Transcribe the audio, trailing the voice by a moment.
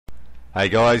Hey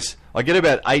guys, I get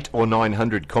about 800 or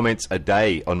 900 comments a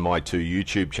day on my two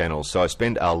YouTube channels, so I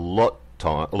spend a lot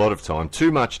of time,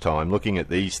 too much time, looking at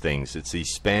these things. It's the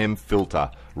spam filter,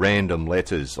 random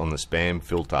letters on the spam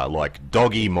filter, like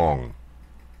doggy mong,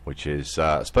 which is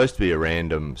supposed to be a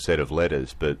random set of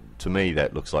letters, but to me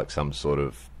that looks like some sort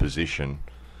of position.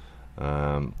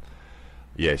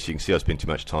 Yes, you can see I spend too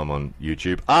much time on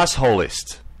YouTube.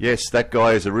 Arseholist. Yes, that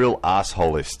guy is a real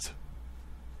arseholist.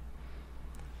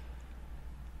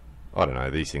 I don't know,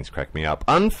 these things crack me up.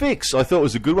 Unfix, I thought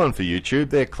was a good one for YouTube.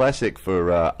 They're classic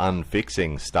for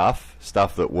unfixing stuff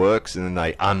that works, and then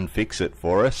they unfix it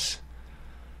for us.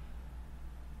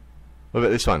 What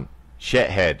about this one?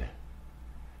 Shethead.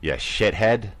 Yeah,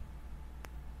 shethead.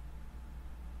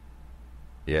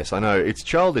 Yes, I know, it's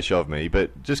childish of me,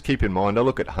 but just keep in mind, I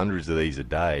look at hundreds of these a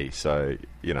day, so,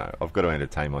 you know, I've got to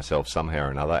entertain myself somehow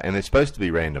or another, and they're supposed to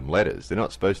be random letters. They're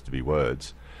not supposed to be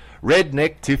words.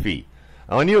 Redneck Tiffy.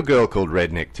 I knew a girl called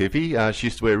Redneck Tiffy. She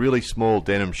used to wear really small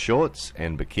denim shorts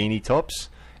and bikini tops,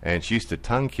 and she used to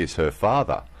tongue kiss her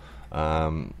father.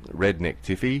 Redneck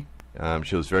Tiffy.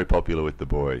 She was very popular with the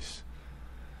boys.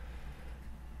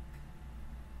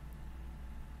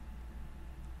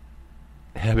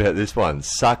 How about this one?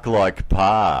 Suck like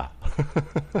Pa.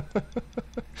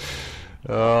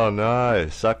 Oh no,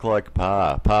 suck like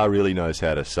Pa. Pa really knows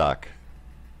how to suck.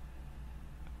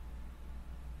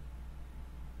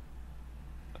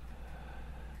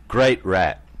 Great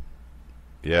rat.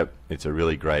 Yep, it's a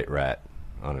really great rat.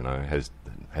 I don't know,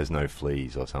 has no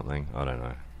fleas or something. I don't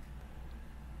know.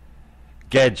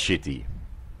 Gad shitty.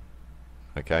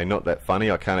 Okay, not that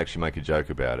funny. I can't actually make a joke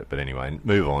about it. But anyway,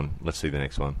 move on. Let's see the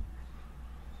next one.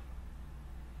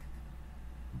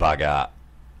 Bugger.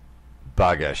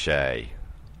 Bugger shay.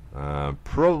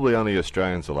 Probably only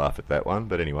Australians will laugh at that one.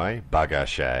 But anyway, bugger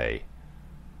shay.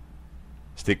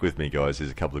 Stick with me, guys.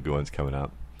 There's a couple of good ones coming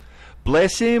up.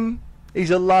 Bless him. He's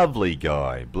a lovely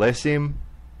guy. Bless him.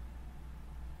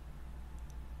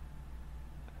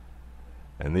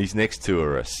 And these next two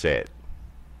are a set.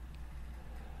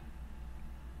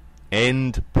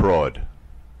 End prod.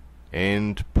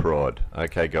 End prod.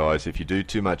 Okay, guys, if you do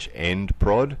too much end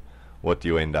prod, what do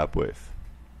you end up with?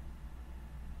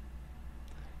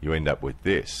 You end up with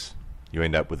this. You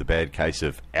end up with a bad case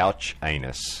of ouch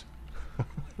anus.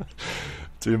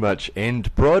 Too much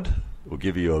end prod will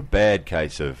give you a bad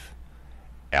case of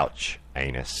ouch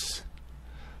anus.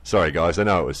 Sorry guys, I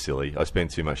know it was silly. I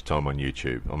spent too much time on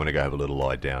YouTube. I'm going to go have a little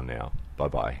lie down now. Bye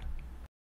bye.